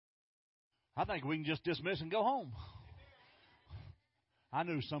I think we can just dismiss and go home. I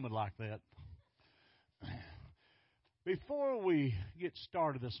knew some would like that. Before we get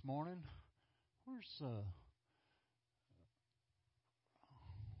started this morning, where's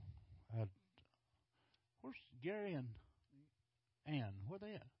Gary and Ann? Where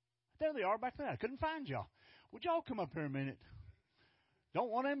they at? There they are back there. I couldn't find y'all. Would y'all come up here a minute? Don't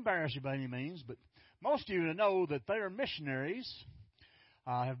want to embarrass you by any means, but most of you know that they are missionaries.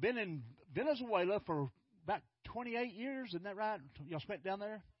 Have been in Venezuela for about 28 years. Isn't that right? Y'all spent down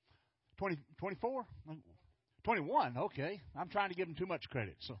there? 24? 21, okay. I'm trying to give them too much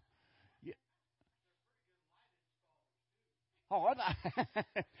credit. So, yeah. Oh,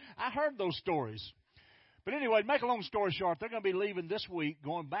 I heard those stories. But anyway, to make a long story short, they're going to be leaving this week,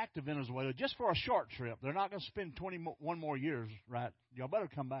 going back to Venezuela just for a short trip. They're not going to spend 21 more years, right? Y'all better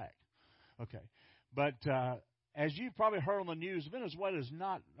come back. Okay. But as you probably heard on the news, Venezuela is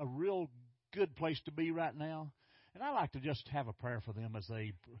not a real good place to be right now. And I like to just have a prayer for them as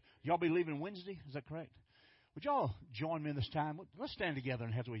they... Y'all be leaving Wednesday? Is that correct? Would y'all join me in this time? Let's stand together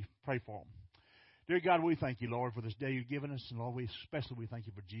and as we pray for them. Dear God, we thank you, Lord, for this day you've given us. And Lord, we thank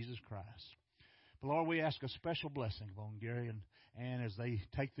you for Jesus Christ. But Lord, we ask a special blessing upon Gary and Ann as they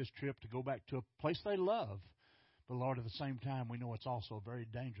take this trip to go back to a place they love. But Lord, at the same time, we know it's also a very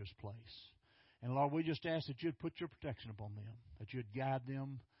dangerous place. And Lord, we just ask that you'd put your protection upon them, that you'd guide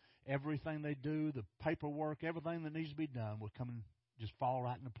them. Everything they do, the paperwork, everything that needs to be done will come and just fall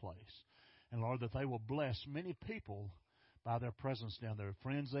right into place. And Lord, that they will bless many people by their presence down there,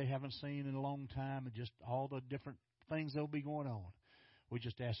 friends they haven't seen in a long time, and just all the different things that will be going on. We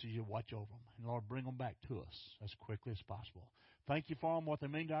just ask that you watch over them. And Lord, bring them back to us as quickly as possible. Thank you for them, what they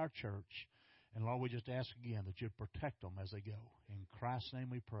mean to our church. And Lord, we just ask again that you'd protect them as they go. In Christ's name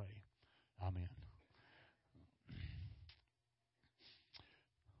we pray. Amen.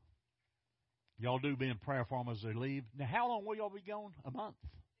 Y'all do be in prayer for them as they leave. Now, how long will y'all be gone? A month?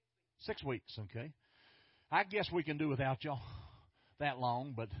 6 weeks, okay. I guess we can do without y'all that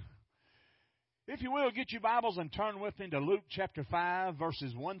long, but if you will, get your Bibles and turn with me to Luke chapter 5,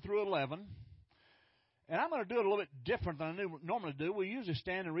 verses 1 through 11. And I'm going to do it a little bit different than I normally do. We usually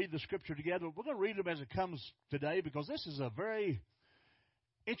stand and read the Scripture together. We're going to read them as it comes today because this is a very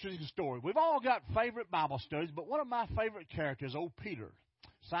interesting story. We've all got favorite Bible studies, but one of my favorite characters, old Peter,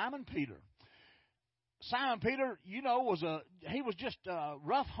 Simon Peter. Simon Peter, you know, he was just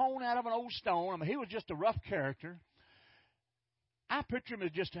rough hewn out of an old stone. I mean, he was just a rough character. I picture him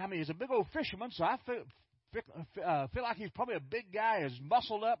as he's a big old fisherman, so I feel like he's probably a big guy, is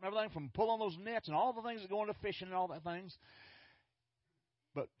muscled up and everything from pulling those nets and all the things that go into fishing and all that things.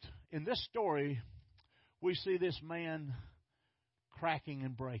 But in this story, we see this man cracking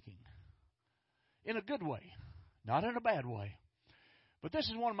and breaking in a good way, not in a bad way. But this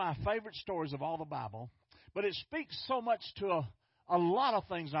is one of my favorite stories of all the Bible. But it speaks so much to a lot of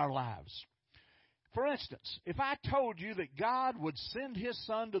things in our lives. For instance, if I told you that God would send His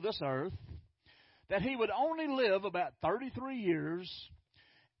Son to this earth, that He would only live about 33 years,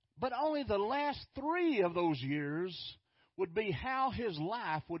 but only the last 3 of those years would be how His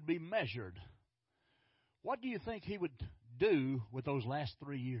life would be measured, what do you think He would do with those last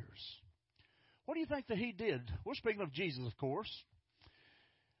 3 years? What do you think that He did? We're speaking of Jesus, of course.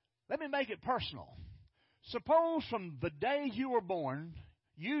 Let me make it personal. Suppose from the day you were born,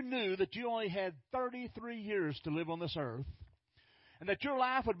 you knew that you only had 33 years to live on this earth, and that your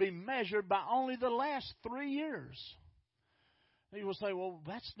life would be measured by only the last 3 years. You will say, well,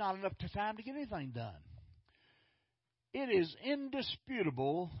 that's not enough time to get anything done. It is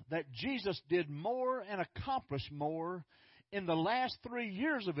indisputable that Jesus did more and accomplished more in the last 3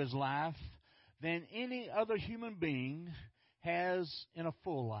 years of His life than any other human being has in a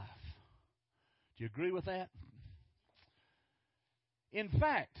full life. Do you agree with that? In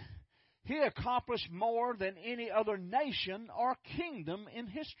fact, He accomplished more than any other nation or kingdom in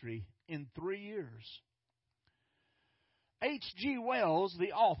history in 3 years. H.G. Wells,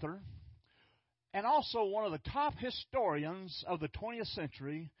 the author, and also one of the top historians of the 20th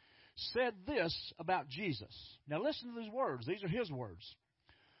century, said this about Jesus. Now listen to these words. These are his words.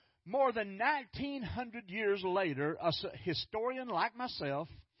 More than 1,900 years later, a historian like myself,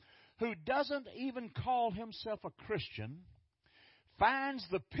 who doesn't even call himself a Christian, finds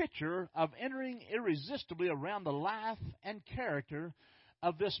the picture of entering irresistibly around the life and character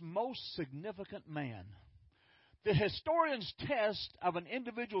of this most significant man. The historian's test of an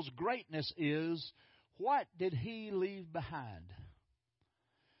individual's greatness is, what did he leave behind?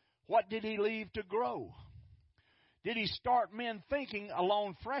 What did he leave to grow? Did he start men thinking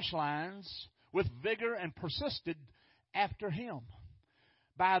along fresh lines with vigor and persisted after him?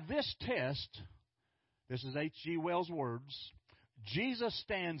 By this test, this is H.G. Wells' words, Jesus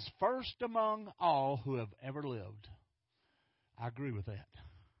stands first among all who have ever lived. I agree with that.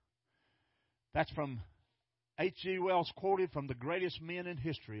 That's from H.G. Wells, quoted from The Greatest Men in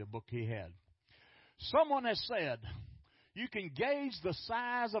History, a book he had. Someone has said, you can gauge the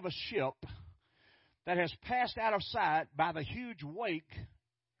size of a ship that has passed out of sight by the huge wake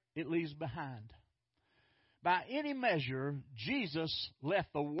it leaves behind. By any measure, Jesus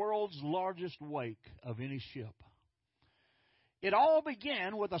left the world's largest wake of any ship. It all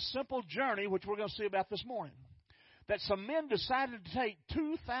began with a simple journey, which we're going to see about this morning, that some men decided to take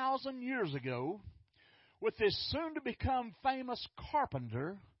 2,000 years ago with this soon-to-become famous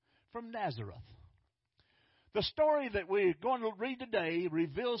carpenter from Nazareth. The story that we're going to read today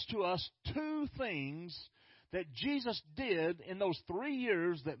reveals to us two things that Jesus did in those 3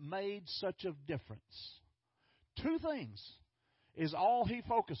 years that made such a difference. Two things is all he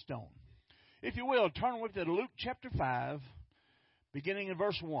focused on. If you will, turn with me to Luke chapter 5, beginning in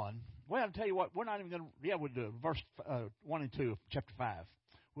verse 1. Well, I'll tell you what, we're not even going to, we'll do verse 1 and 2 of chapter 5.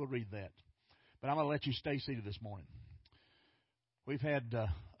 We'll read that. But I'm going to let you stay seated this morning. We've had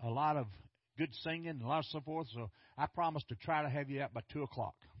a lot of good singing and a lot of so forth, so I promise to try to have you out by 2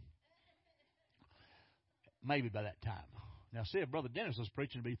 o'clock. Maybe by that time. Now, see, if Brother Dennis was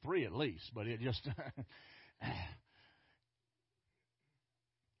preaching, it'd be 3 at least, but it just...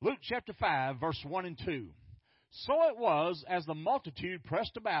 Luke chapter 5, verse 1 and 2. So it was, as the multitude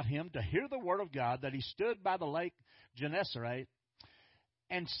pressed about him to hear the word of God, that he stood by the lake Gennesaret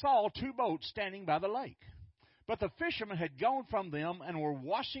and saw 2 boats standing by the lake. But the fishermen had gone from them and were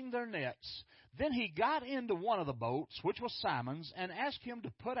washing their nets. Then he got into one of the boats, which was Simon's, and asked him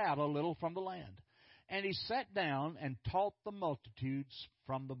to put out a little from the land. And he sat down and taught the multitudes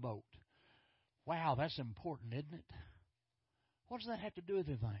from the boat. Wow, that's important, isn't it? What does that have to do with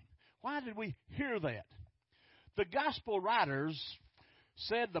anything? Why did we hear that? The gospel writers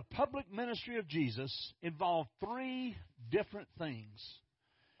said the public ministry of Jesus involved 3 different things.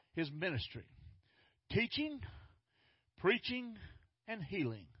 His ministry: teaching, preaching, and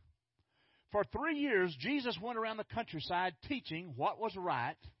healing. For 3 years, Jesus went around the countryside teaching what was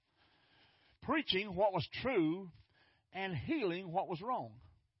right, preaching what was true, and healing what was wrong.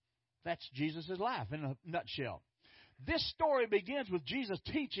 That's Jesus' life in a nutshell. This story begins with Jesus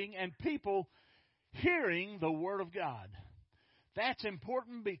teaching and people hearing the Word of God. That's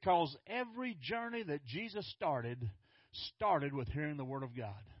important because every journey that Jesus started with hearing the Word of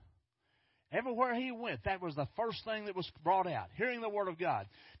God. Everywhere he went, that was the first thing that was brought out, hearing the Word of God.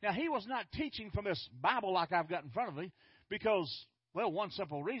 Now, he was not teaching from this Bible like I've got in front of me because, well, one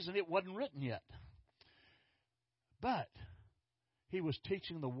simple reason, it wasn't written yet. But he was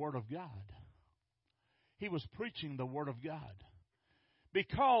teaching the Word of God. He was preaching the Word of God.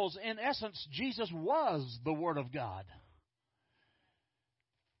 Because, in essence, Jesus was the Word of God.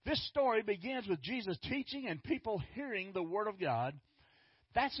 This story begins with Jesus teaching and people hearing the Word of God.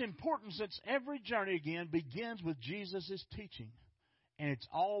 That's important since every journey, again, begins with Jesus' teaching. And it's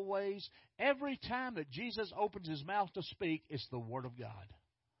always, every time that Jesus opens his mouth to speak, it's the Word of God.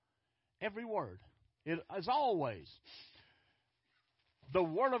 Every word. It is always the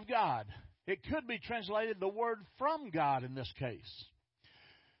Word of God. It could be translated the Word from God in this case.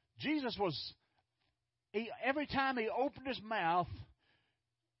 Jesus was, every time he opened his mouth,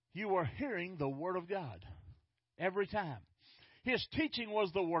 you were hearing the Word of God. Every time. His teaching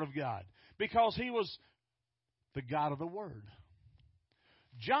was the Word of God because he was the God of the Word.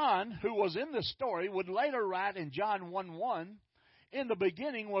 John, who was in this story, would later write in John 1:1, in the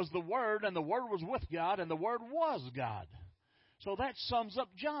beginning was the Word, and the Word was with God, and the Word was God. So that sums up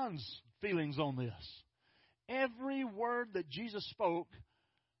John's feelings on this. Every word that Jesus spoke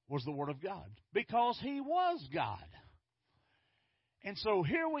was the Word of God because he was God. And so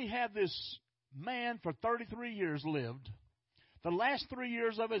here we have this man for 33 years lived. The last 3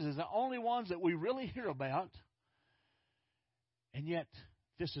 years of it is the only ones that we really hear about. And yet,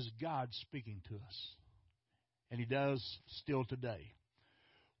 this is God speaking to us. And he does still today.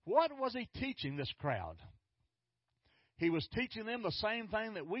 What was he teaching this crowd? He was teaching them the same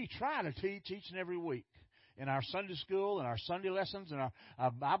thing that we try to teach each and every week in our Sunday school and our Sunday lessons and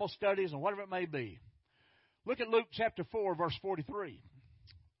our Bible studies and whatever it may be. Look at Luke chapter 4, verse 43.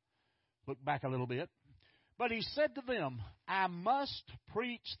 Look back a little bit. But he said to them, I must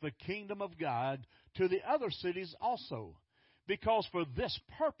preach the kingdom of God to the other cities also, because for this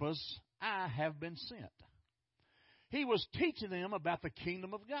purpose I have been sent. He was teaching them about the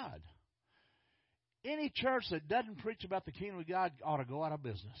kingdom of God. Any church that doesn't preach about the kingdom of God ought to go out of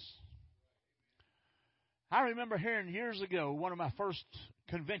business. I remember hearing years ago, one of my first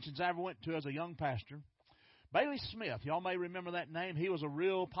conventions I ever went to as a young pastor, Bailey Smith. Y'all may remember that name. He was a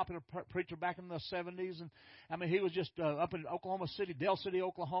real popular preacher back in the 70s. And I mean, he was just up in Oklahoma City, Del City,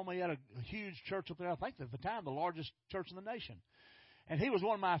 Oklahoma. He had a huge church up there. I think at the time, the largest church in the nation. And he was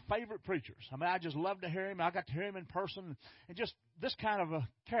one of my favorite preachers. I mean, I just loved to hear him. I got to hear him in person. And just this kind of a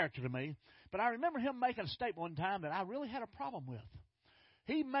character to me. But I remember him making a statement one time that I really had a problem with.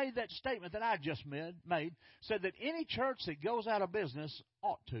 He made that statement that I just made, said that any church that goes out of business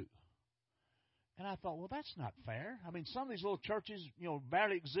ought to. And I thought, well, that's not fair. I mean, some of these little churches,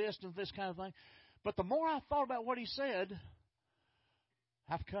 barely exist and this kind of thing. But the more I thought about what he said,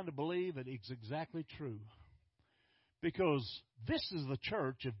 I've come to believe that it's exactly true. Because this is the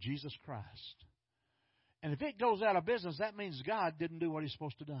church of Jesus Christ. And if it goes out of business, that means God didn't do what He's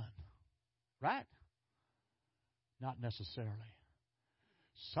supposed to have done. Right? Not necessarily.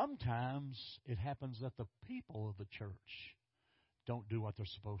 Sometimes it happens that the people of the church don't do what they're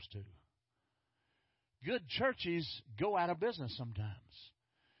supposed to. Good churches go out of business sometimes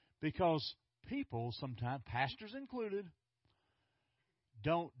because people sometimes, pastors included,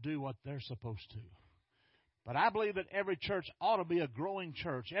 don't do what they're supposed to. But I believe that every church ought to be a growing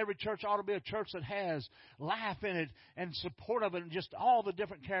church. Every church ought to be a church that has life in it and support of it and just all the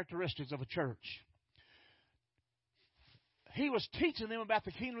different characteristics of a church. He was teaching them about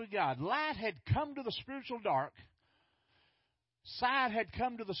the kingdom of God. Light had come to the spiritual dark. Sight had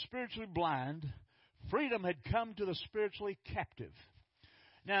come to the spiritually blind. Freedom had come to the spiritually captive.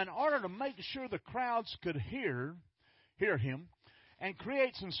 Now, in order to make sure the crowds could hear him and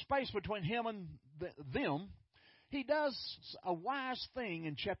create some space between him and them, he does a wise thing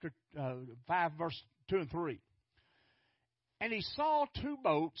in chapter 5, verse 2 and 3. And he saw two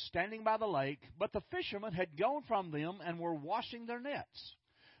boats standing by the lake, but the fishermen had gone from them and were washing their nets.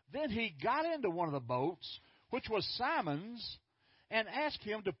 Then he got into one of the boats, which was Simon's, and asked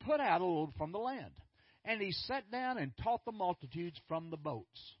him to put out a little from the land. And he sat down and taught the multitudes from the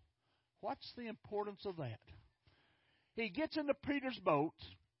boats. What's the importance of that? He gets into Peter's boat,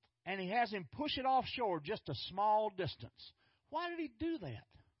 and he has him push it offshore just a small distance. Why did he do that?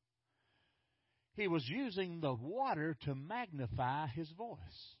 He was using the water to magnify his voice.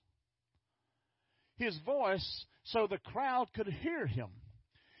 His voice so the crowd could hear him.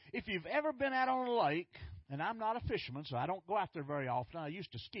 If you've ever been out on a lake, and I'm not a fisherman, so I don't go out there very often. I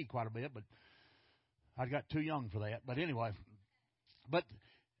used to ski quite a bit, but I got too young for that. But anyway,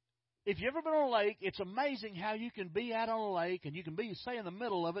 if you've ever been on a lake, it's amazing how you can be out on a lake and you can be, say, in the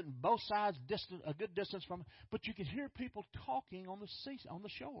middle of it and both sides a good distance from it, but you can hear people talking on the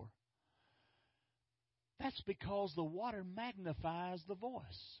shore. That's because the water magnifies the voice.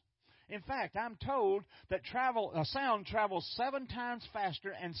 In fact, I'm told that sound travels 7 times faster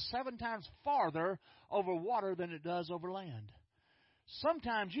and 7 times farther over water than it does over land.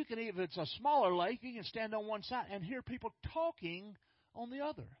 Sometimes you can, if it's a smaller lake, you can stand on one side and hear people talking on the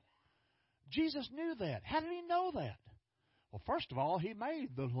other. Jesus knew that. How did he know that? Well, first of all, he made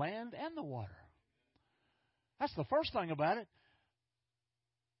the land and the water. That's the first thing about it.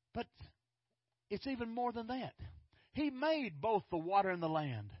 But it's even more than that. He made both the water and the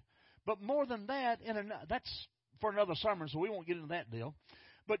land. But more than that, that's for another sermon, so we won't get into that deal.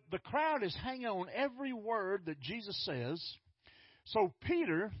 But the crowd is hanging on every word that Jesus says. So is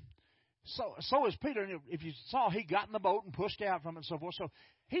Peter. And if you saw, he got in the boat and pushed out from it and so forth. So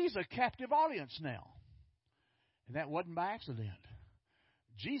he's a captive audience now. And that wasn't by accident.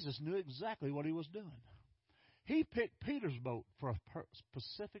 Jesus knew exactly what he was doing. He picked Peter's boat for a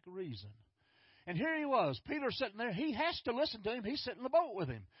specific reason. And here he was, Peter sitting there. He has to listen to him. He's sitting in the boat with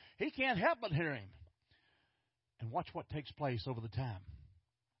him. He can't help but hear him. And watch what takes place over the time.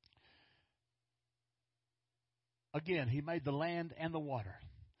 Again, he made the land and the water.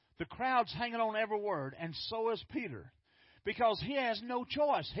 The crowd's hanging on every word, and so is Peter. Because he has no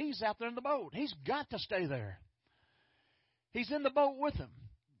choice. He's out there in the boat. He's got to stay there. He's in the boat with him.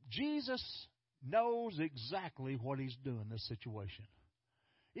 Jesus knows exactly what he's doing in this situation.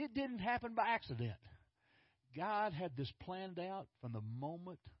 It didn't happen by accident. God had this planned out from the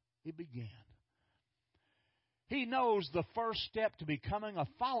moment it began. He knows the first step to becoming a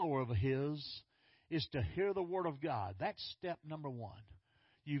follower of his is to hear the Word of God. That's step number 1.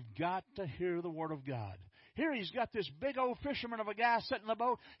 You've got to hear the Word of God. Here he's got this big old fisherman of a guy sitting in the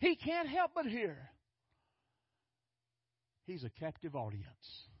boat. He can't help but hear. He's a captive audience.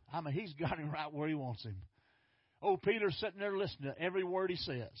 I mean, he's got him right where he wants him. Oh, Peter's sitting there listening to every word he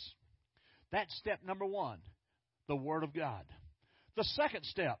says. That's step number 1, the Word of God. The second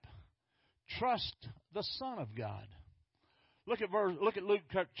step, trust the Son of God. Look at Luke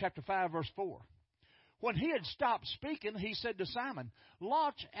chapter 5, verse 4. When he had stopped speaking, he said to Simon,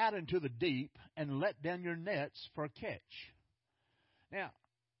 "Launch out into the deep and let down your nets for a catch." Now,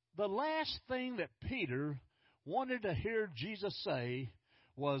 the last thing that Peter wanted to hear Jesus say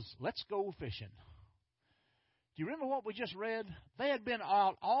was, "Let's go fishing." Do you remember what we just read? They had been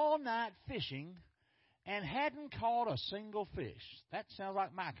out all night fishing and hadn't caught a single fish. That sounds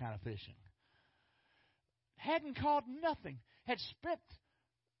like my kind of fishing. Hadn't caught nothing. Had spent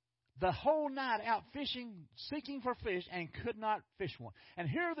the whole night out fishing, seeking for fish, and could not fish one. And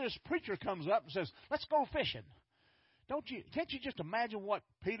here this preacher comes up and says, "Let's go fishing." Can't you just imagine what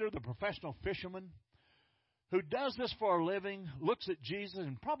Peter, the professional fisherman, who does this for a living, looks at Jesus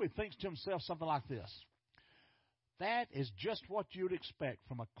and probably thinks to himself something like this: "That is just what you'd expect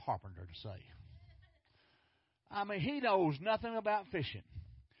from a carpenter to say." I mean, he knows nothing about fishing.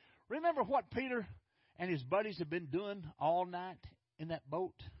 Remember what Peter and his buddies had been doing all night in that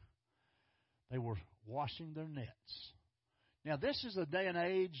boat? They were washing their nets. Now, this is a day and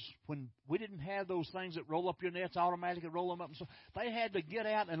age when we didn't have those things that roll up your nets automatically, roll them up, and so they had to get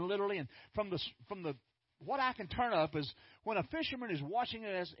out and literally. And from the what I can turn up is when a fisherman is washing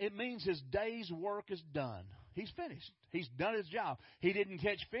it, it means his day's work is done. He's finished. He's done his job. He didn't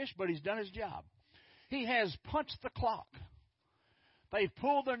catch fish, but he's done his job. He has punched the clock. They've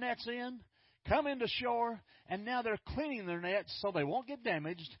pulled their nets in, come into shore, and now they're cleaning their nets so they won't get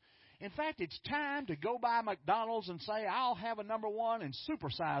damaged. In fact, it's time to go by McDonald's and say, "I'll have a number one and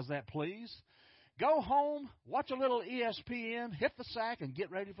supersize that, please." Go home, watch a little ESPN, hit the sack, and get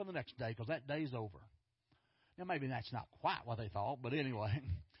ready for the next day because that day's over. Now, maybe that's not quite what they thought, but anyway.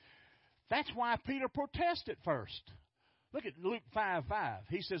 That's why Peter protests at first. Look at Luke 5:5.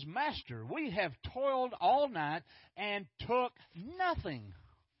 He says, "Master, we have toiled all night and took nothing."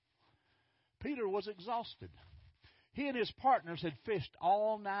 Peter was exhausted. He and his partners had fished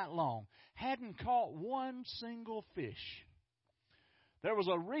all night long, hadn't caught one single fish. There was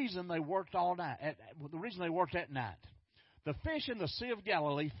a reason they worked all night. The reason they worked at night. The fish in the Sea of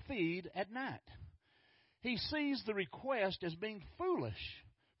Galilee feed at night. He sees the request as being foolish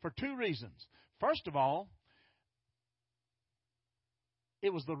for two reasons. First of all,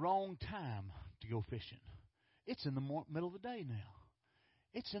 it was the wrong time to go fishing. It's in the middle of the day now.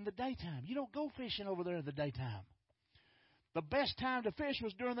 It's in the daytime. You don't go fishing over there in the daytime. The best time to fish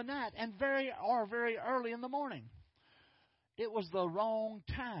was during the night and very early in the morning. It was the wrong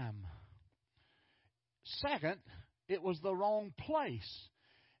time. Second, it was the wrong place.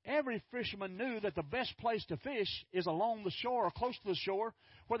 Every fisherman knew that the best place to fish is along the shore or close to the shore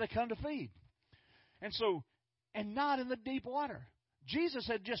where they come to feed. And not in the deep water. Jesus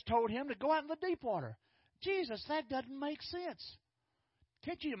had just told him to go out in the deep water. Jesus, that doesn't make sense.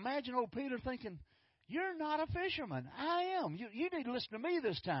 Can't you imagine old Peter thinking, "You're not a fisherman. I am. You need to listen to me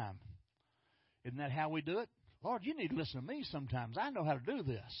this time." Isn't that how we do it? "Lord, you need to listen to me sometimes. I know how to do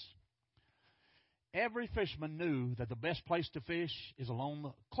this." Every fisherman knew that the best place to fish is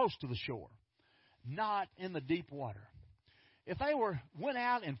close to the shore, not in the deep water. If they went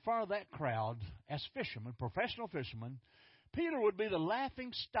out in front of that crowd as fishermen, professional fishermen, Peter would be the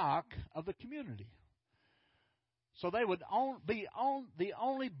laughing stock of the community. So they would be on the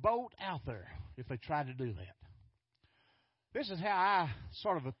only boat out there if they tried to do that. This is how I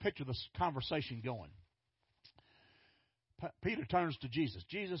sort of picture this conversation going. Peter turns to Jesus.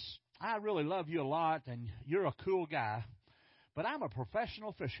 "Jesus, I really love you a lot, and you're a cool guy, but I'm a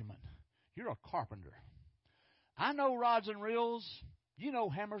professional fisherman. You're a carpenter. I know rods and reels. You know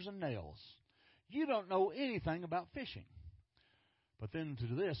hammers and nails. You don't know anything about fishing." But then to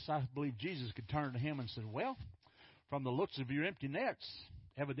this, I believe Jesus could turn to him and say, "Well, from the looks of your empty nets,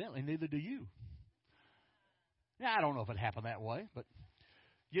 evidently neither do you." Now, I don't know if it happened that way, but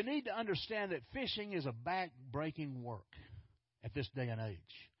you need to understand that fishing is a back-breaking work at this day and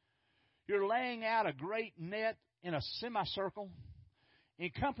age. You're laying out a great net in a semicircle,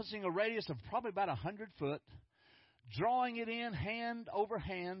 encompassing a radius of probably about 100 foot, drawing it in hand over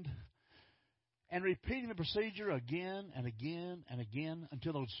hand, and repeating the procedure again and again and again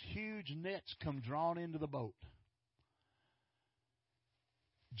until those huge nets come drawn into the boat.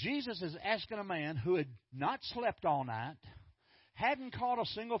 Jesus is asking a man who had not slept all night, hadn't caught a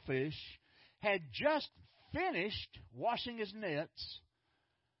single fish, had just finished washing his nets.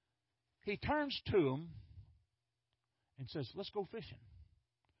 He turns to him and says, "Let's go fishing."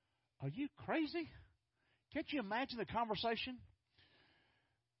 Are you crazy? Can't you imagine the conversation?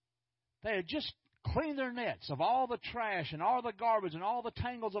 They had just cleaned their nets of all the trash and all the garbage and all the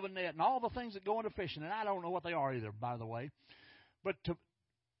tangles of a net and all the things that go into fishing. And I don't know what they are either, by the way. But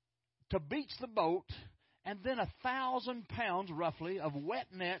to beach the boat and then 1,000 pounds roughly of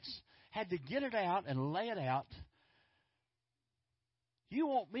wet nets had to get it out and lay it out. You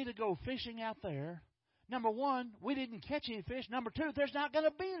want me to go fishing out there? Number one, we didn't catch any fish. Number two, there's not going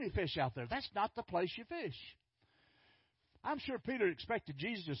to be any fish out there. That's not the place you fish. I'm sure Peter expected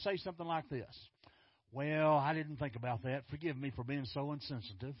Jesus to say something like this. Well, I didn't think about that. Forgive me for being so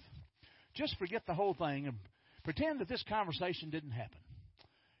insensitive. Just forget the whole thing and pretend that this conversation didn't happen.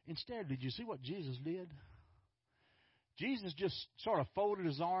 Instead, did you see what Jesus did? Jesus just sort of folded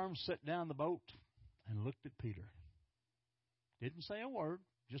his arms, sat down in the boat, and looked at Peter. Didn't say a word,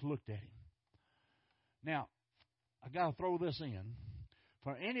 just looked at him. Now, I got to throw this in.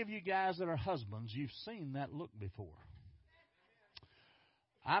 For any of you guys that are husbands, you've seen that look before.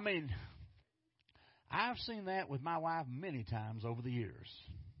 I mean, I've seen that with my wife many times over the years.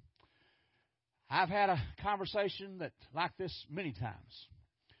 I've had a conversation like this many times.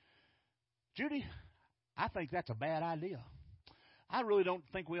 Judy, I think that's a bad idea. I really don't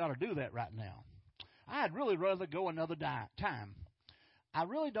think we ought to do that right now. I'd really rather go another time. I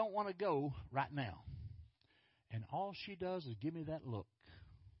really don't want to go right now. And all she does is give me that look.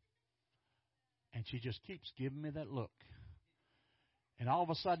 And she just keeps giving me that look. And all of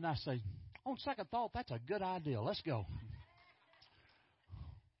a sudden I say, on second thought, that's a good idea. Let's go.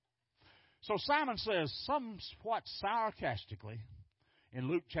 So Simon says, somewhat sarcastically, in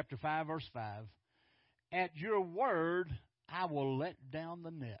Luke chapter 5, verse 5, at your word, I will let down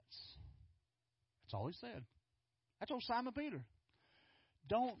the nets. That's all he said. That's old Simon Peter.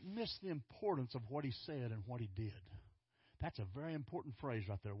 Don't miss the importance of what he said and what he did. That's a very important phrase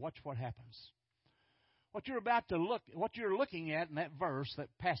right there. Watch what happens. What you're looking at in that verse, that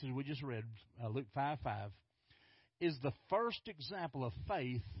passage we just read, Luke 5:5, is the first example of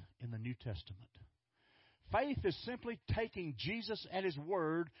faith in the New Testament. Faith is simply taking Jesus at his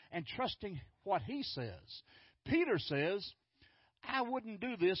word and trusting what he says. Peter says, I wouldn't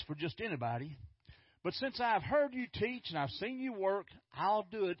do this for just anybody, but since I've heard you teach and I've seen you work, I'll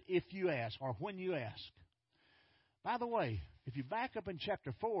do it if you ask or when you ask. By the way, if you back up in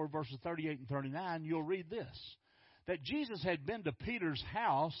chapter 4, verses 38 and 39, you'll read this, that Jesus had been to Peter's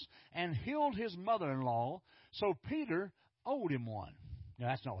house and healed his mother-in-law, so Peter owed him one. Now,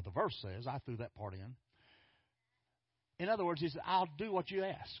 that's not what the verse says. I threw that part in. In other words, he said, I'll do what you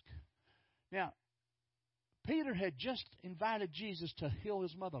ask. Now, Peter had just invited Jesus to heal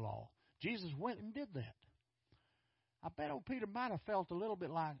his mother-in-law. Jesus went and did that. I bet old Peter might have felt a little bit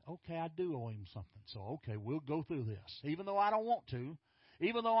like, okay, I do owe him something. So, okay, we'll go through this. Even though I don't want to,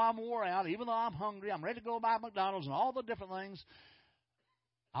 even though I'm wore out, even though I'm hungry, I'm ready to go buy McDonald's and all the different things,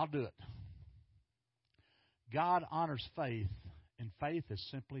 I'll do it. God honors faith, and faith is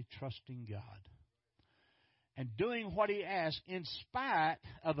simply trusting God and doing what he asks in spite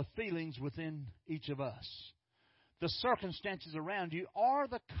of the feelings within each of us, the circumstances around you, or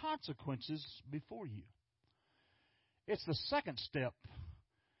the consequences before you. It's the second step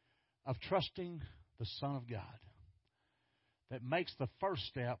of trusting the Son of God that makes the first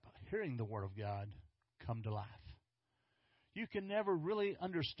step, hearing the Word of God, come to life. You can never really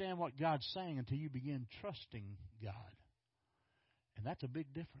understand what God's saying until you begin trusting God. And that's a big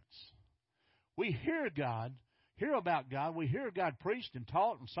difference. We hear about God. We hear God preached and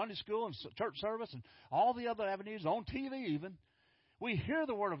taught in Sunday school and church service and all the other avenues, on TV even. We hear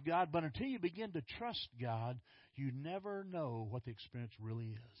the Word of God, but until you begin to trust God, you never know what the experience really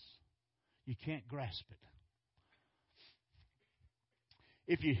is. You can't grasp it.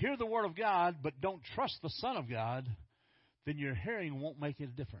 If you hear the Word of God but don't trust the Son of God, then your hearing won't make a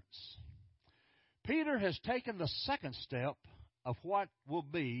difference. Peter has taken the second step of what will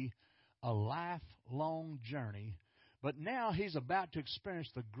be a lifelong journey, but now he's about to experience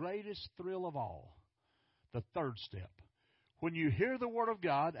the greatest thrill of all, the third step. When you hear the Word of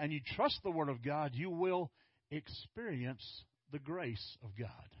God and you trust the Word of God, you will experience the grace of God.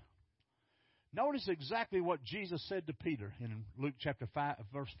 Notice exactly what Jesus said to Peter in Luke chapter 5,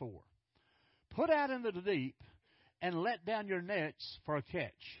 verse 4. Put out into the deep and let down your nets for a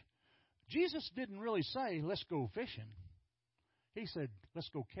catch. Jesus didn't really say, let's go fishing. He said, let's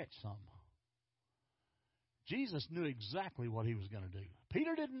go catch some. Jesus knew exactly what he was going to do.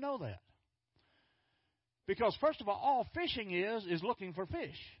 Peter didn't know that. Because, first of all fishing is looking for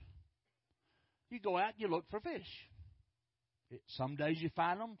fish. You go out and you look for fish. Some days you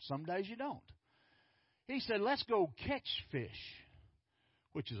find them, some days you don't. He said, let's go catch fish,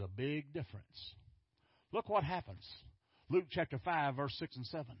 which is a big difference. Look what happens. Luke chapter 5, verse 6 and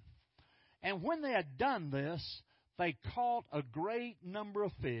 7. And when they had done this, they caught a great number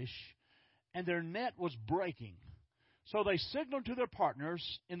of fish, and their net was breaking. So they signaled to their partners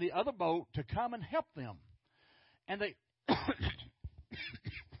in the other boat to come and help them. And they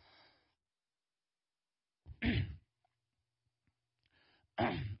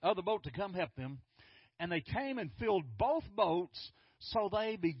other boat to come help them. And they came and filled both boats, so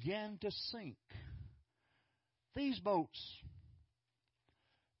they began to sink. These boats,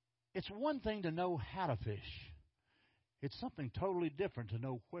 it's one thing to know how to fish. It's something totally different to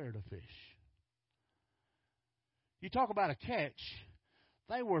know where to fish. You talk about a catch.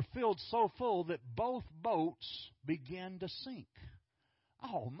 They were filled so full that both boats began to sink.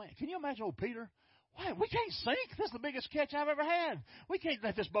 Oh, man. Can you imagine old Peter? Why, we can't sink. This is the biggest catch I've ever had. We can't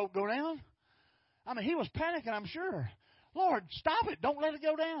let this boat go down. I mean, he was panicking, I'm sure. Lord, stop it. Don't let it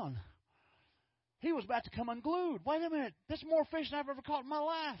go down. He was about to come unglued. Wait a minute. There's more fish than I've ever caught in my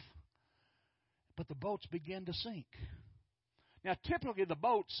life. But the boats began to sink. Now, typically the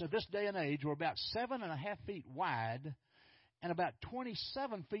boats of this day and age were about 7.5 feet wide and about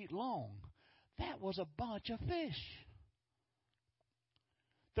 27 feet long. That was a bunch of fish.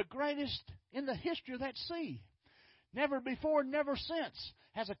 The greatest in the history of that sea. Never before, never since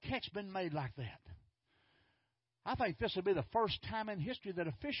has a catch been made like that. I think this will be the first time in history that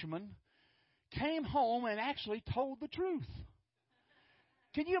a fisherman came home and actually told the truth.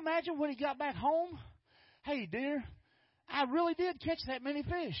 Can you imagine when he got back home? Hey, dear, I really did catch that many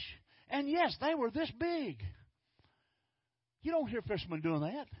fish. And yes, they were this big. You don't hear fishermen doing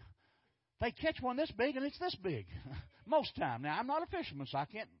that. They catch one this big and it's this big. Most time. Now, I'm not a fisherman, so I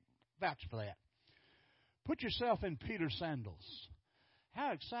can't vouch for that. Put yourself in Peter's sandals.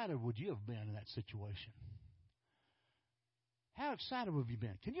 How excited would you have been in that situation? How excited would you have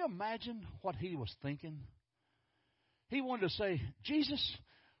been? Can you imagine what he was thinking? He wanted to say, Jesus,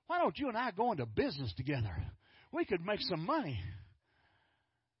 why don't you and I go into business together? We could make some money.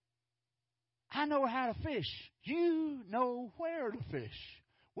 I know how to fish. You know where to fish.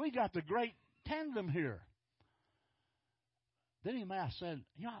 We got the great tandem here. Then he may have said,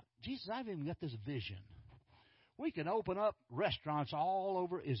 Jesus, I've even got this vision. We could open up restaurants all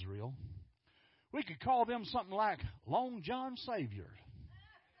over Israel. We could call them something like Long John Savior.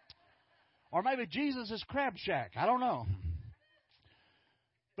 Or maybe Jesus' Crab Shack. I don't know.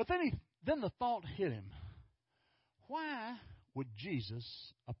 But then the thought hit him. Why would Jesus,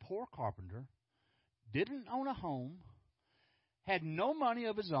 a poor carpenter, didn't own a home, had no money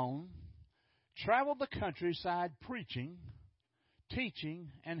of his own, traveled the countryside preaching,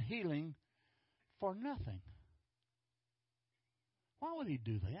 teaching, and healing for nothing? Why would he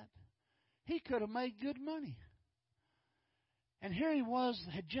do that? He could have made good money. And here he was,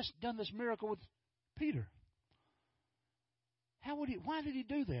 had just done this miracle with Peter. Why did he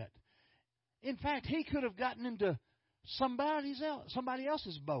do that? In fact, he could have gotten into somebody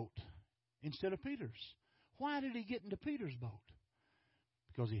else's boat instead of Peter's. Why did he get into Peter's boat?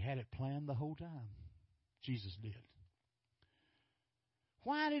 Because he had it planned the whole time. Jesus did.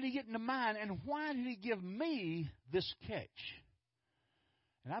 Why did he get into mine? And why did he give me this catch?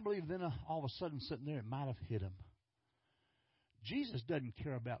 And I believe then all of a sudden sitting there, it might have hit him. Jesus doesn't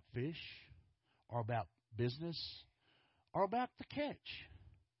care about fish or about business or about the catch.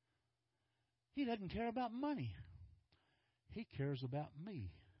 He doesn't care about money. He cares about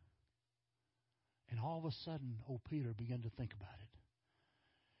me. And all of a sudden, old Peter began to think about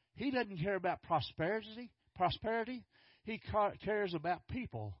it. He doesn't care about prosperity. He cares about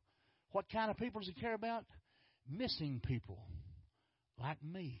people. What kind of people does he care about? Missing people. Like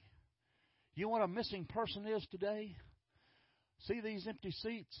me. You know what a missing person is today? See these empty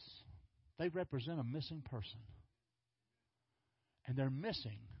seats? They represent a missing person. And they're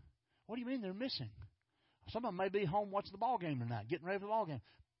missing. What do you mean they're missing? Some of them may be home watching the ball game tonight, getting ready for the ball game.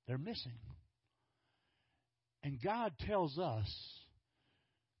 They're missing. And God tells us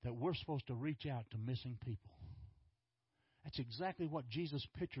that we're supposed to reach out to missing people. That's exactly what Jesus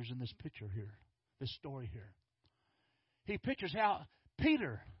pictures in this picture here, this story here. He pictures how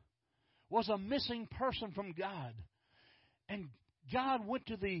Peter was a missing person from God. And God went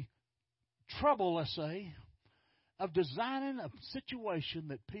to the trouble, let's say, of designing a situation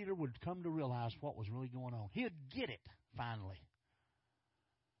that Peter would come to realize what was really going on. He'd get it, finally.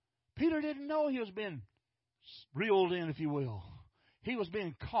 Peter didn't know he was being reeled in, if you will. He was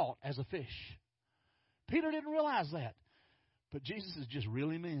being caught as a fish. Peter didn't realize that. But Jesus is just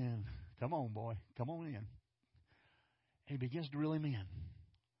reeling him in. Come on, boy. Come on in. And he begins to reel him in.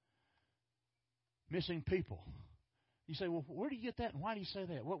 Missing people. You say, well, where do you get that and why do you say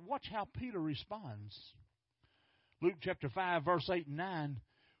that? Well, watch how Peter responds. Luke chapter 5, verse 8 and 9.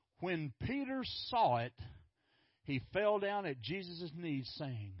 When Peter saw it, he fell down at Jesus' knees,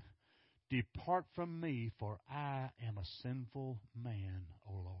 saying, Depart from me, for I am a sinful man,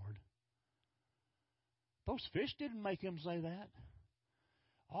 O Lord. Those fish didn't make him say that.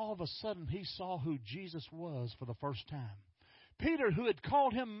 All of a sudden, he saw who Jesus was for the first time. Peter, who had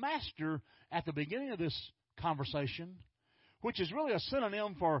called him master at the beginning of this conversation, which is really a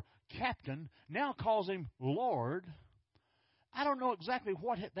synonym for captain, now calls him Lord. I don't know exactly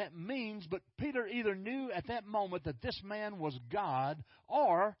what that means, but Peter either knew at that moment that this man was God,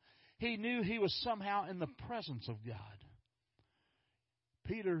 or he knew he was somehow in the presence of God.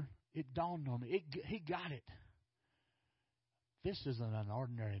 Peter, it dawned on me. He got it. This isn't an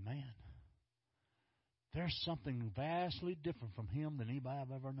ordinary man. There's something vastly different from him than anybody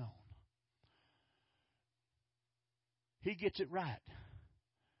I've ever known. He gets it right.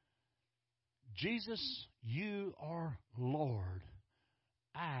 Jesus, you are Lord.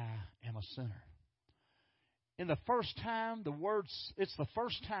 I am a sinner. In the first time, it's the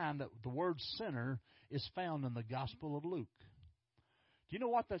first time that the word sinner is found in the Gospel of Luke. Do you know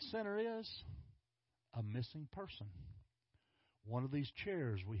what that sinner is? A missing person. One of these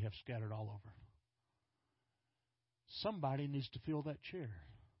chairs we have scattered all over. Somebody needs to fill that chair.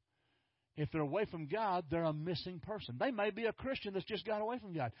 If they're away from God, they're a missing person. They may be a Christian that's just got away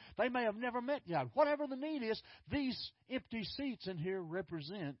from God. They may have never met God. Whatever the need is, these empty seats in here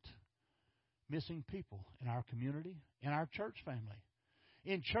represent missing people in our community, in our church family,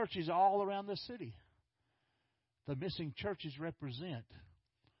 in churches all around the city. The missing churches represent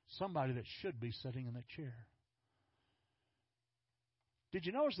somebody that should be sitting in that chair. Did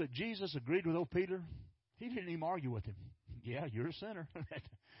you notice that Jesus agreed with old Peter? He didn't even argue with him. Yeah, you're a sinner.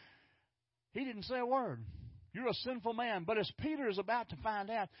 He didn't say a word. You're a sinful man. But as Peter is about to find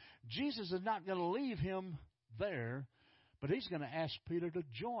out, Jesus is not going to leave him there, but he's going to ask Peter to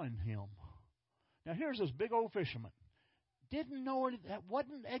join him. Now, here's this big old fisherman. Didn't know anything,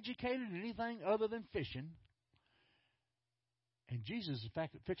 wasn't educated in anything other than fishing. And Jesus is, in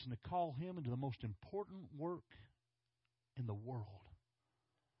fact, fixing to call him into the most important work in the world.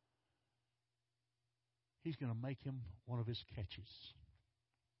 He's going to make him one of his catches.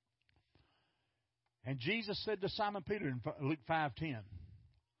 And Jesus said to Simon Peter in Luke 5:10,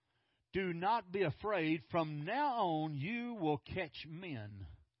 do not be afraid. From now on you will catch men.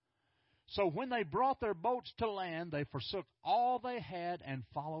 So when they brought their boats to land, they forsook all they had and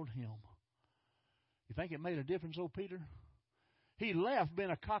followed him. You think it made a difference, old Peter? He left being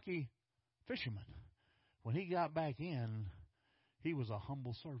a cocky fisherman. When he got back in, he was a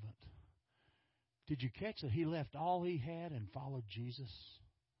humble servant. Did you catch that he left all he had and followed Jesus?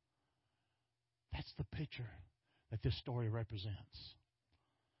 That's the picture that this story represents.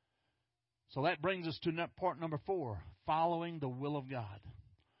 So that brings us to part number 4, following the will of God.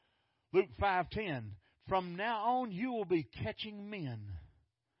 Luke 5:10, from now on you will be catching men.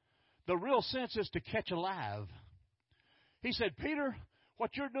 The real sense is to catch alive. He said, Peter,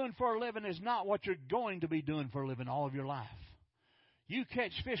 what you're doing for a living is not what you're going to be doing for a living all of your life. You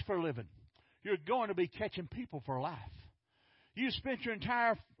catch fish for a living. You're going to be catching people for life. You spent your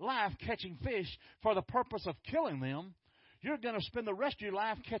entire life catching fish for the purpose of killing them. You're going to spend the rest of your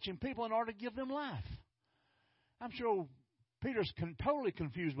life catching people in order to give them life. I'm sure Peter's totally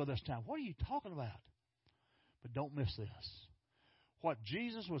confused by this time. What are you talking about? But don't miss this. What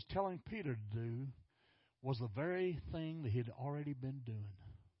Jesus was telling Peter to do was the very thing that he had already been doing.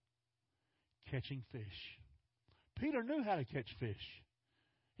 Catching fish. Peter knew how to catch fish.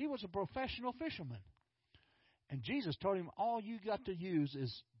 He was a professional fisherman. And Jesus told him all you got to do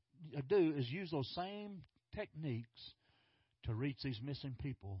is use those same techniques to reach these missing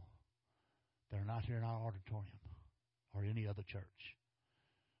people that are not here in our auditorium or any other church.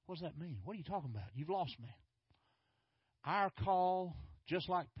 What does that mean? What are you talking about? You've lost me. Our call, just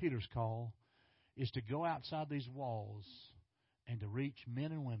like Peter's call, is to go outside these walls and to reach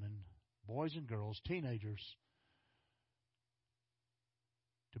men and women, boys and girls, teenagers,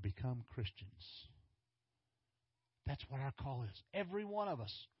 to become Christians. That's what our call is. Every one of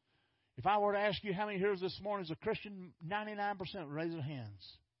us. If I were to ask you how many here this morning is a Christian, 99% would raise their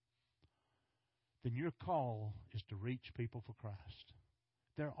hands. Then your call is to reach people for Christ.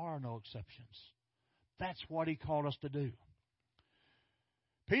 There are no exceptions. That's what he called us to do.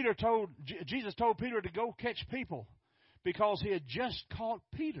 Jesus told Peter to go catch people because he had just caught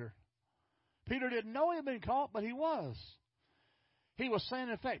Peter. Peter didn't know he had been caught, but he was. He was saying,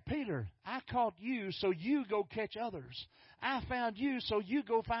 in fact, Peter, I caught you so you go catch others. I found you so you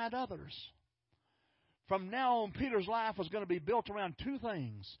go find others. From now on, Peter's life was going to be built around 2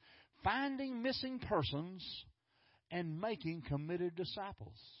 things: finding missing persons and making committed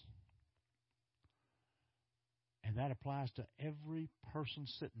disciples. And that applies to every person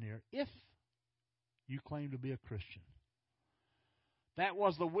sitting there if you claim to be a Christian. That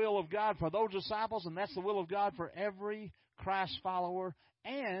was the will of God for those disciples, and that's the will of God for every Christ follower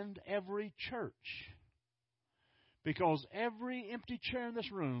and every church. Because every empty chair in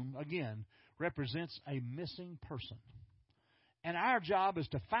this room, again, represents a missing person. And our job is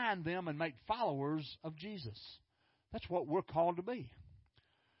to find them and make followers of Jesus. That's what we're called to be.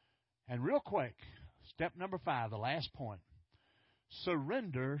 And real quick, step number 5, the last point.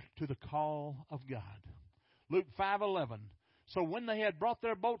 Surrender to the call of God. Luke 5:11. So when they had brought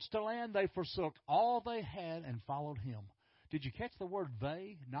their boats to land, they forsook all they had and followed him. Did you catch the word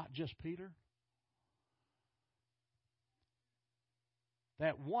they, not just Peter?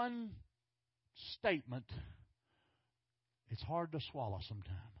 That one statement, it's hard to swallow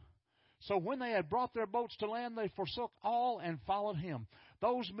sometimes. So when they had brought their boats to land, they forsook all and followed him.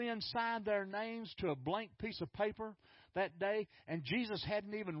 Those men signed their names to a blank piece of paper that day, and Jesus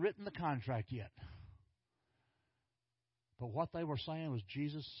hadn't even written the contract yet. But what they were saying was,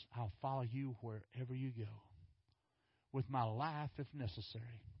 Jesus, I'll follow you wherever you go, with my life if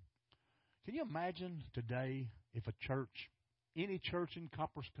necessary. Can you imagine today if a church, any church in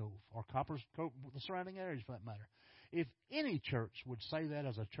Copperas Cove, or Copperas Cove, the surrounding areas for that matter, if any church would say that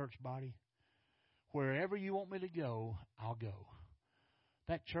as a church body, wherever you want me to go, I'll go.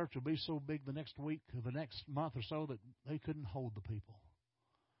 That church will be so big the next week or the next month or so that they couldn't hold the people.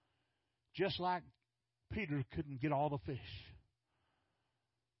 Just like Peter couldn't get all the fish.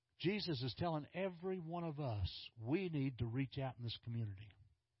 Jesus is telling every one of us we need to reach out in this community.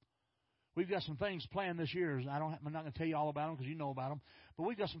 We've got some things planned this year. I'm not going to tell you all about them because you know about them. But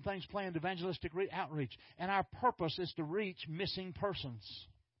we've got some things planned, evangelistic outreach. And our purpose is to reach missing persons.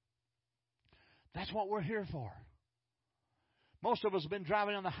 That's what we're here for. Most of us have been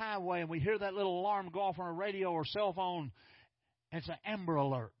driving on the highway and we hear that little alarm go off on a radio or cell phone. And it's an Amber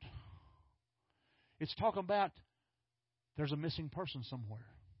Alert. It's talking about there's a missing person somewhere.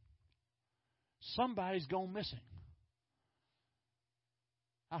 Somebody's gone missing.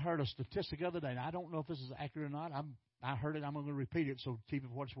 I heard a statistic the other day, and I don't know if this is accurate or not. I heard it. I'm going to repeat it, so keep it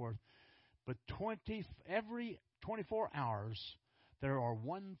for what it's worth. But every 24 hours, there are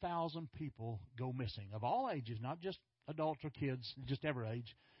 1,000 people go missing, of all ages, not just adults or kids, just every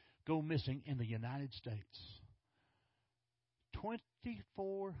age, go missing in the United States.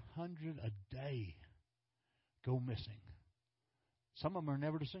 2,400 a day go missing. Some of them are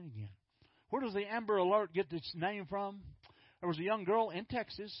never to see again. Where does the Amber Alert get its name from? There was a young girl in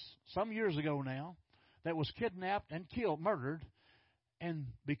Texas some years ago now that was kidnapped and murdered. And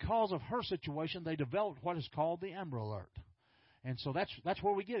because of her situation, they developed what is called the Amber Alert. And so that's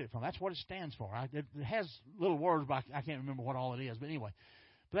where we get it from. That's what it stands for. It has little words, but I can't remember what all it is. But anyway,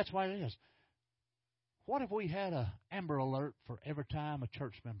 that's what it is. What if we had an Amber Alert for every time a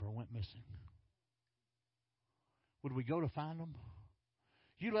church member went missing? Would we go to find them?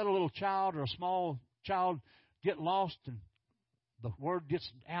 You let a little child or a small child get lost and the word gets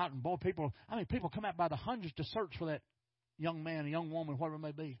out and people come out by the hundreds to search for that young man, a young woman, whatever it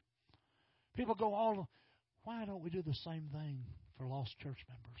may be. People go why don't we do the same thing for lost church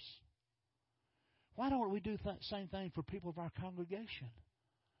members? Why don't we do the same thing for people of our congregation?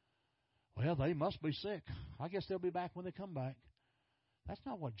 Well, they must be sick. I guess they'll be back when they come back. That's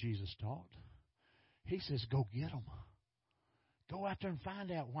not what Jesus taught. He says, go get them. Go out there and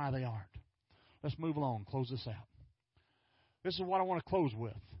find out why they aren't. Let's move along, close this out. This is what I want to close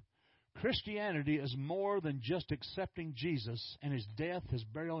with. Christianity is more than just accepting Jesus and His death, His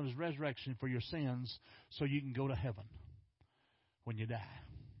burial, and His resurrection for your sins so you can go to heaven when you die.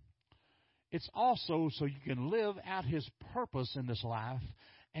 It's also so you can live out His purpose in this life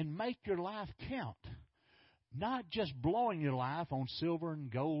and make your life count. Not just blowing your life on silver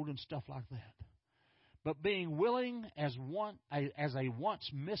and gold and stuff like that, but being willing as a once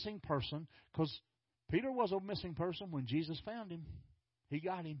missing person, because Peter was a missing person when Jesus found him. He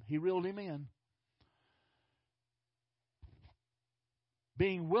got him. He reeled him in.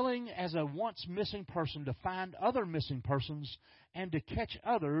 Being willing as a once missing person to find other missing persons and to catch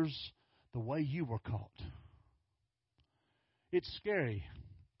others the way you were caught. It's scary.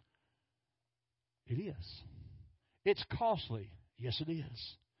 It is. It's costly. Yes, it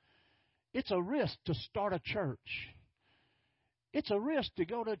is. It's a risk to start a church. It's a risk to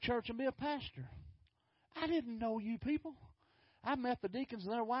go to a church and be a pastor. I didn't know you people. I met the deacons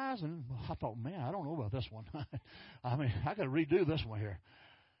and their wives, and I thought, man, I don't know about this one. I mean, I got to redo this one here.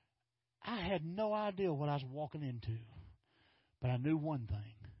 I had no idea what I was walking into. But I knew one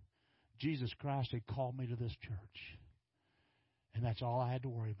thing. Jesus Christ had called me to this church. And that's all I had to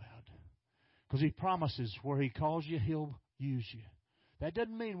worry about. Because He promises where He calls you, He'll use you. That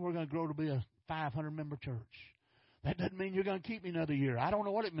doesn't mean we're going to grow to be a 500-member church. That doesn't mean you're going to keep me another year. I don't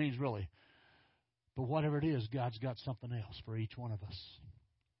know what it means, really. But whatever it is, God's got something else for each one of us.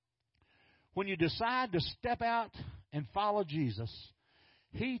 When you decide to step out and follow Jesus,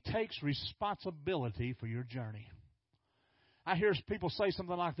 He takes responsibility for your journey. I hear people say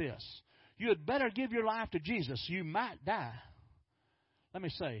something like this: you had better give your life to Jesus. You might die. Let me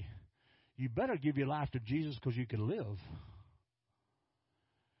say, you better give your life to Jesus because you can live.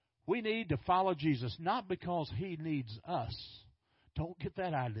 We need to follow Jesus, not because He needs us. Don't get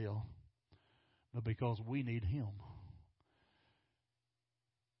that idea. But because we need Him.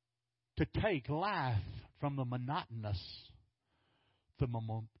 To take life from the monotonous to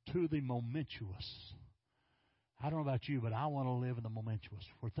the momentous. I don't know about you, but I want to live in the momentous,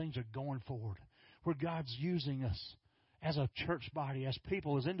 where things are going forward, where God's using us as a church body, as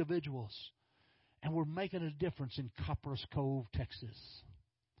people, as individuals, and we're making a difference in Copperas Cove, Texas.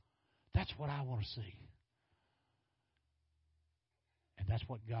 That's what I want to see. And that's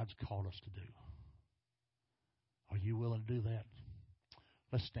what God's called us to do. Are you willing to do that?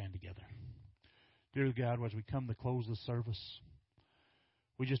 Let's stand together. Dear God, as we come to close the service,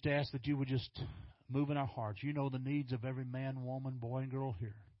 we just ask that you would just move in our hearts. You know the needs of every man, woman, boy, and girl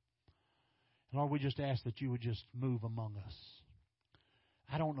here. And Lord, we just ask that you would just move among us.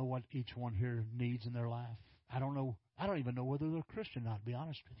 I don't know what each one here needs in their life. I don't even know whether they're Christian or not, to be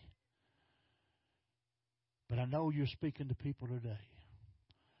honest with you. But I know you're speaking to people today.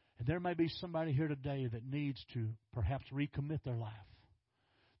 And there may be somebody here today that needs to perhaps recommit their life.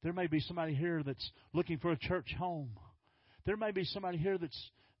 There may be somebody here that's looking for a church home. There may be somebody here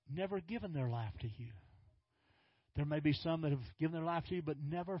that's never given their life to you. There may be some that have given their life to you but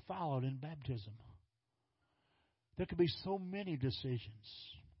never followed in baptism. There could be so many decisions.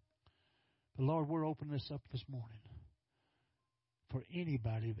 But Lord, we're opening this up this morning for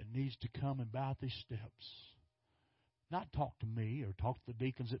anybody that needs to come and bow these steps. Not talk to me or talk to the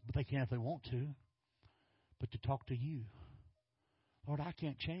deacons, but they can if they want to. But to talk to you. Lord, I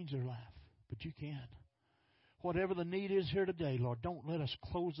can't change their life, but you can. Whatever the need is here today, Lord, don't let us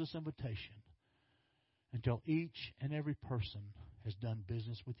close this invitation until each and every person has done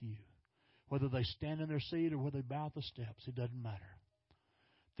business with you. Whether they stand in their seat or whether they bow at the steps, it doesn't matter.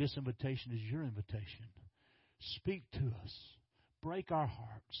 This invitation is your invitation. Speak to us. Break our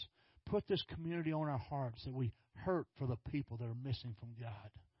hearts. Put this community on our hearts that we hurt for the people that are missing from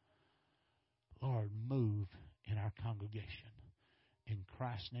God. Lord, move in our congregation. In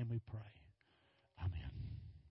Christ's name we pray. Amen.